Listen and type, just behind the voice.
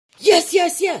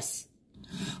Yes!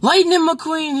 Lightning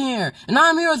McQueen here, and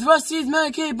I'm here with Rust-Eze's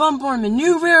Medicated Bumper Ornament,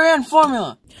 new rear end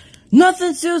formula.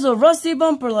 Nothing suits a rusty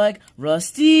bumper like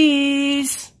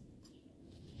Rust-Eze.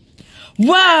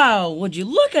 Wow, would you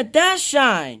look at that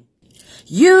shine?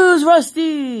 Use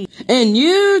Rust-Eze, and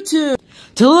you too,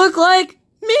 to look like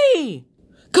me.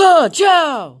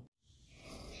 Ka-chow!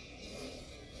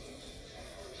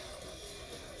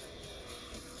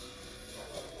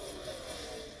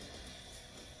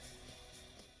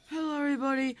 Hello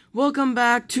everybody, welcome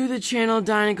back to the channel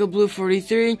Dinoco Blue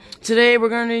 43. Today we're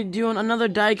going to be doing another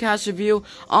diecast review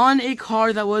on a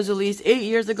car that was released 8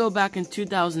 years ago back in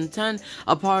 2010,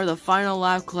 a part of the Final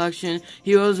Lap collection.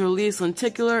 He was released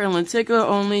lenticular, and lenticular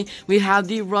only. We have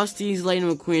the Rust-Eze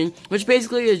Lightning McQueen, which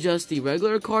basically is just the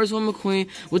regular Cars 1 McQueen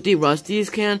with the Rust-Eze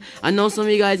can. I know some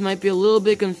of you guys might be a little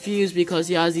bit confused because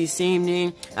he has the same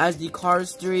name as the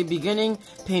Cars 3 beginning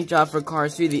paint job for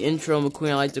Cars 3, the intro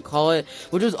McQueen I like to call it,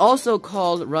 which was also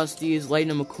called Rust-Eze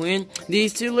Lightning McQueen.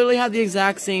 These two literally have the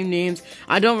exact same names.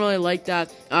 I don't really like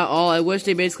that at all. I wish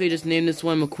they basically just named this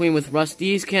one McQueen with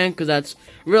Rust-Eze can, because that's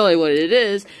really what it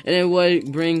is, and it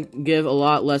would give a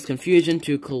lot less confusion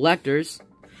to collectors.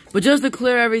 But just to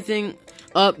clear everything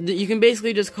up, you can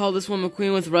basically just call this one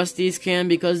McQueen with Rust-Eze can,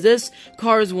 because this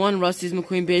Cars 1 Rust-Eze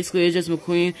McQueen basically is just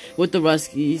McQueen with the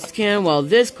Rust-Eze can, while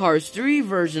this Cars 3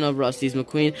 version of Rust-Eze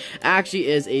McQueen actually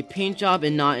is a paint job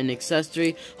and not an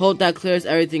accessory. Hope that clears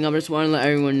everything up. I just want to let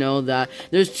everyone know that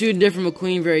there's two different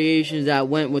McQueen variations that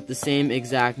went with the same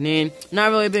exact name.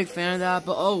 Not really a big fan of that,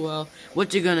 but oh well,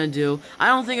 what you gonna do? I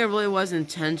don't think it really was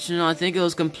intentional. I think it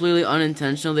was completely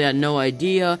unintentional. They had no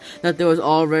idea that there was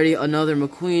already another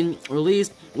McQueen released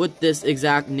with this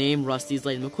exact name, Rust-Eze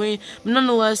Lightning McQueen. But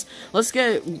nonetheless, let's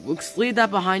leave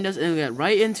that behind us and get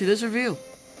right into this review.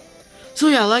 So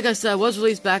yeah, like I said, it was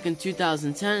released back in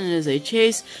 2010 and is a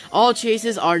chase. All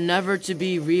chases are never to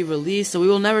be re-released, so we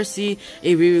will never see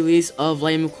a re-release of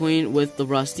Lightning McQueen with the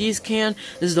Rust-Eze can.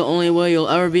 This is the only way you'll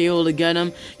ever be able to get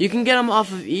them. You can get them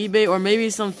off of eBay or maybe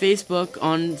some Facebook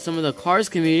on some of the Cars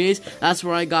communities. That's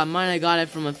where I got mine. I got it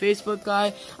from a Facebook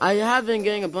guy. I have been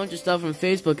getting a bunch of stuff from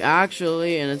Facebook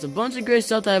actually, and it's a bunch of great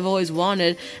stuff that I've always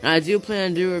wanted, and I do plan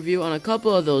to do a review on a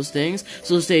couple of those things,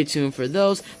 so stay tuned for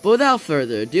those. But without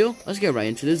further ado, let's get right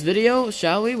into this video,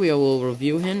 shall we? We will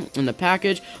review him in the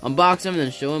package, unbox him, and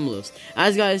then show him loose.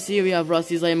 As you guys see, we have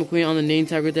Rust-Eze Lightning McQueen on the name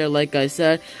tag right there, like I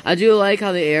said. I do like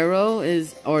how the arrow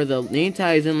is, or the name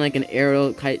tag is in like an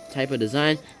arrow type of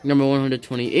design. Number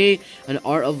 128, an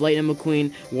Art of Lightning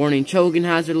McQueen, warning choking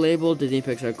hazard label, Disney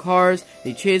Pixar Cars,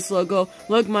 the Chase logo.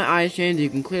 Look, my eyes changed. You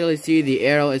can clearly see the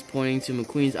arrow is pointing to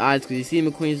McQueen's eyes, because you see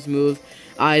McQueen's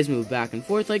eyes move back and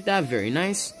forth like that. Very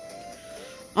nice.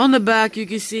 On the back, you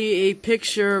can see a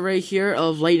picture right here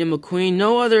of Lightning McQueen.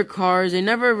 No other cars. They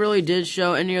never really did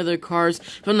show any other cars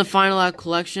from the Final Lap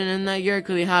collection in that year,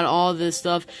 because they had all this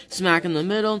stuff smack in the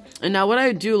middle. And now what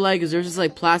I do like is there's this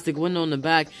like plastic window in the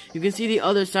back. You can see the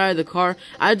other side of the car.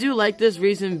 I do like this,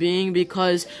 reason being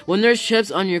because when there's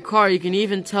chips on your car, you can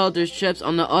even tell there's chips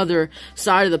on the other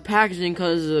side of the packaging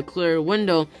because of the clear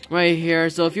window right here.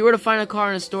 So if you were to find a car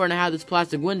in a store and it had this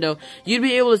plastic window, you'd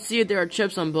be able to see if there are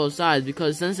chips on both sides,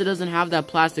 because since it doesn't have that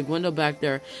plastic window back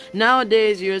there,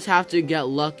 nowadays you just have to get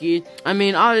lucky. I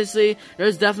mean, obviously,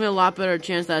 there's definitely a lot better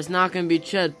chance that it's not going to be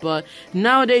chipped, but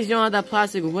nowadays you don't have that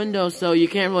plastic window, so you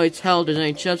can't really tell if there's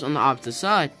any chips on the opposite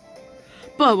side.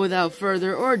 But without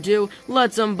further ado,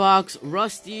 let's unbox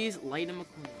Rust-Eze Lightning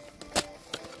McQueen.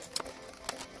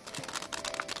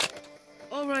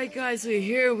 Alright guys, so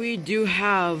here we do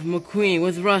have McQueen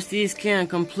with Rust-Eze can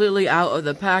completely out of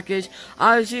the package.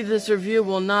 Obviously this review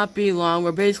will not be long.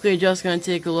 We're basically just going to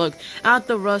take a look at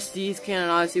the Rust-Eze can,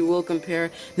 and obviously we'll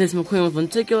compare this McQueen with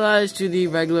Lenticular to the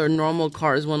regular normal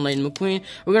Cars 1 Lightning McQueen.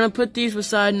 We're going to put these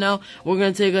beside now. We're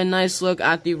going to take a nice look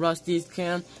at the Rust-Eze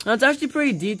can. Now it's actually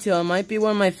pretty detailed. It might be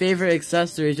one of my favorite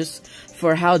accessories just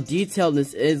for how detailed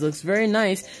this is. Looks very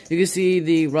nice. You can see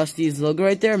the Rust-Eze logo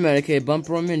right there, Medicated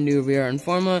Bumper Ornament, new rear end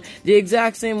formula. The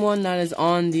exact same one that is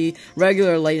on the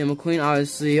regular Lightning McQueen,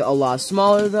 obviously a lot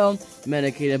smaller though.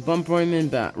 Medicated Bumper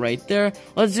Ornament right there.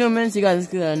 Let's zoom in so you guys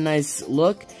get a nice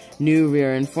look. New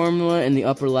rear end formula in the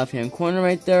upper left hand corner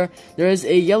right there. There is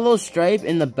a yellow stripe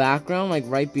in the background, like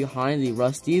right behind the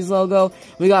Rust-Eze logo.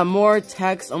 We got more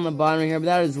text on the bottom right here, but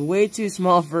that is way too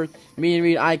small for me to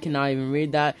read. I cannot even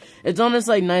read that. It's on this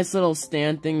like nice little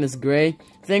stand thing, this gray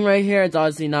thing right here. It's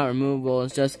obviously not removable.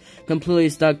 It's just completely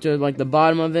stuck to like the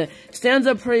bottom of it. Stands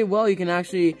up pretty well. You can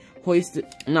actually hoist it,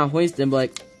 not hoist it, but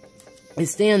like it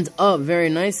stands up very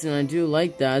nice, and I do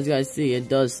like that. As you guys see, it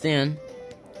does stand.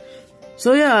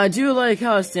 So yeah, I do like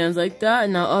how it stands like that.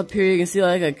 And now up here you can see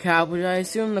like a cap, which I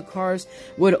assume the cars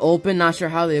would open. Not sure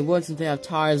how they would since they have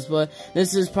tires, but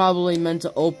this is probably meant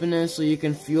to open it so you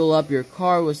can fuel up your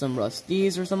car with some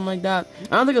Rust-Eze or something like that.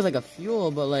 I don't think it's like a fuel,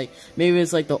 but like maybe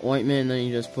it's like the ointment and then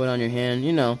you just put it on your hand,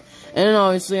 you know. And then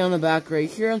obviously on the back right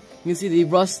here, you can see the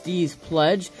Rust-Eze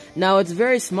pledge. Now it's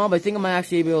very small, but I think I might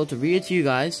actually be able to read it to you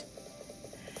guys.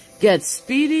 Get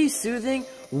speedy, soothing,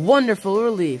 wonderful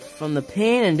relief from the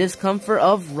pain and discomfort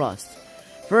of rust.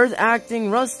 First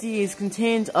acting Rust-Eze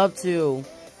contains up to,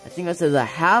 I think that says a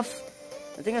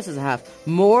half,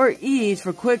 more ease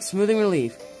for quick smoothing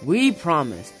relief. We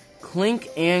promise. Clink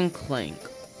and clank.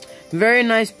 Very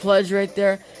nice pledge right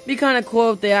there. Be kind of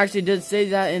cool if they actually did say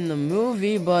that in the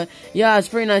movie, but yeah, it's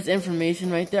pretty nice information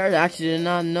right there. I actually did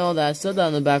not know that I said that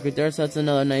on the back right there, so that's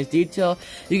another nice detail.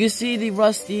 You can see the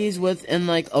Rust-Eze within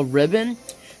like a ribbon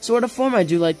sort of form. I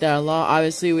do like that a lot.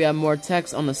 Obviously, we have more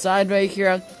text on the side right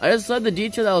here. I just love the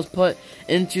detail that was put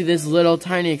into this little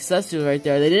tiny accessory right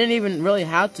there. They didn't even really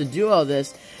have to do all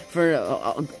this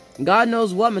for God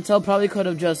knows what. Mattel probably could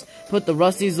have just put the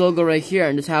Rust-Eze logo right here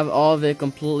and just have all of it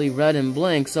completely red and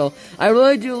blank. So I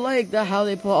really do like that how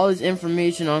they put all this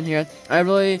information on here. I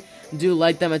really do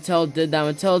like that Mattel did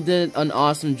that. Mattel did an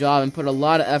awesome job and put a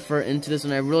lot of effort into this,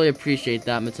 and I really appreciate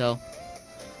that, Mattel.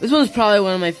 This one's probably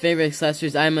one of my favorite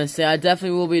accessories, I must say. I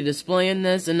definitely will be displaying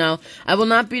this, and now I will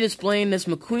not be displaying this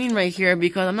McQueen right here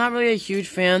because I'm not really a huge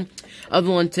fan of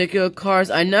the Lenticular cars.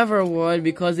 I never would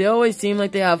because they always seem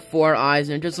like they have 4 eyes,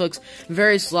 and it just looks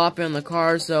very sloppy on the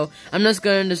cars, so I'm just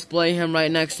going to display him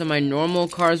right next to my normal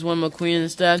Cars 1 McQueen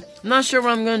instead. I'm not sure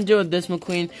what I'm going to do with this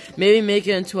McQueen. Maybe make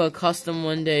it into a custom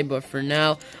one day, but for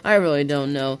now, I really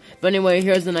don't know. But anyway,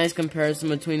 here's a nice comparison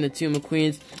between the two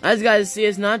McQueens. As you guys see,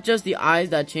 it's not just the eyes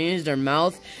that change, their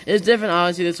mouth is different.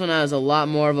 Obviously, this one has a lot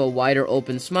more of a wider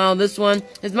open smile. This one,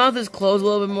 his mouth is closed a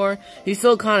little bit more. He's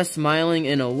still kind of smiling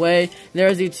in a way.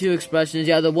 There's the two expressions.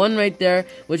 Yeah, the one right there,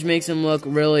 which makes him look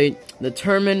really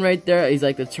determined right there. He's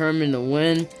like determined to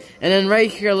win. And then right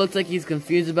here, looks like he's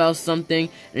confused about something,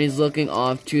 and he's looking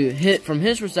off to hit, from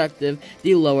his perspective,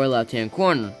 the lower left-hand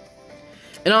corner.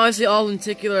 And obviously all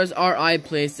lenticulars are eye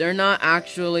plates. They're not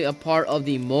actually a part of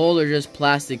the mold, they're just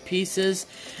plastic pieces.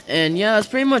 And yeah, that's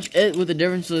pretty much it with the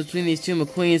differences between these two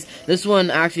McQueens. This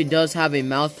one actually does have a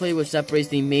mouth plate which separates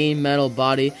the main metal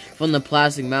body from the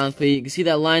plastic mouth plate. You can see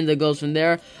that line that goes from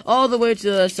there all the way to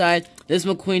the other side. This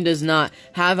McQueen does not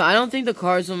have. I don't think the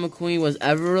Cars 1 McQueen was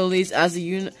ever released as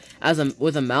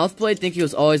with a mouth plate. I think he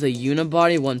was always a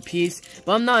unibody, one piece,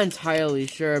 but I'm not entirely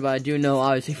sure. But I do know,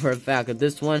 obviously, for a fact that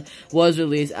this one was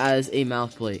released as a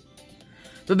mouth plate.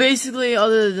 But basically,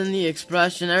 other than the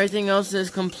expression, everything else is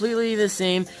completely the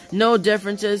same. No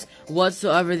differences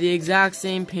whatsoever. The exact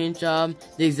same paint job,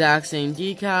 the exact same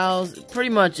decals,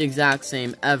 pretty much exact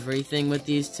same everything with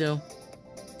these two.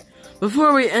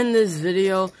 Before we end this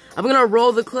video, I'm gonna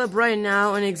roll the clip right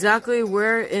now, and exactly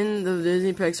where in the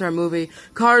Disney Pixar movie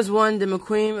Cars 1 did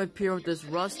McQueen appear with this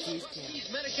Rust-Eze can.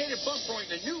 Medicated bumper oil,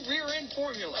 the new rear end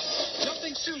formula.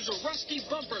 Nothing sues a rusty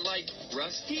bumper like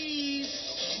Rust-Eze.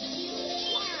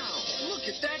 Wow, look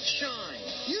at that shine.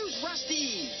 Use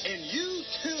Rust-Eze, and you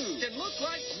too can look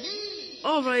like me.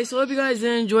 Alright, so I hope you guys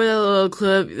did enjoy that little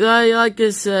clip. Like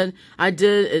I said,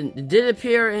 it did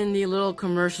appear in the little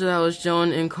commercial that was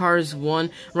shown in Cars 1,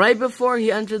 right before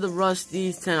he entered the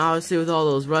Rust-Eze tent, obviously with all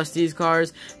those Rust-Eze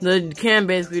cars. The can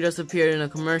basically just appeared in a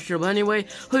commercial. But anyway,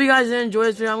 hope you guys did enjoy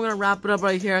this video. I'm going to wrap it up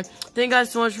right here. Thank you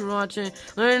guys so much for watching.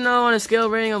 Let me know on a scale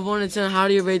rating of 1 to 10, how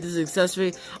do you rate this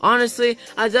accessory? Honestly,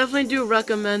 I definitely do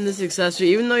recommend this accessory.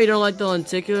 Even though you don't like the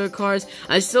lenticular cars,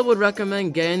 I still would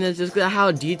recommend getting this just because of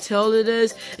how detailed it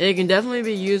is, and it can definitely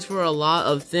be used for a lot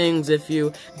of things if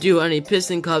you do any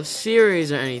Piston Cup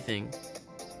series or anything.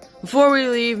 Before we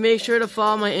leave, make sure to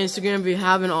follow my Instagram if you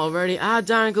haven't already, at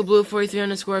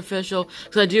DinocoBlue43_official,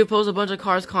 because I do post a bunch of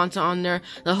cars content on there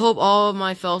that I hope all of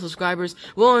my fellow subscribers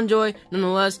will enjoy.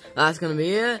 Nonetheless, that's gonna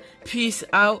be it. Peace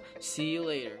out. See you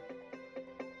later.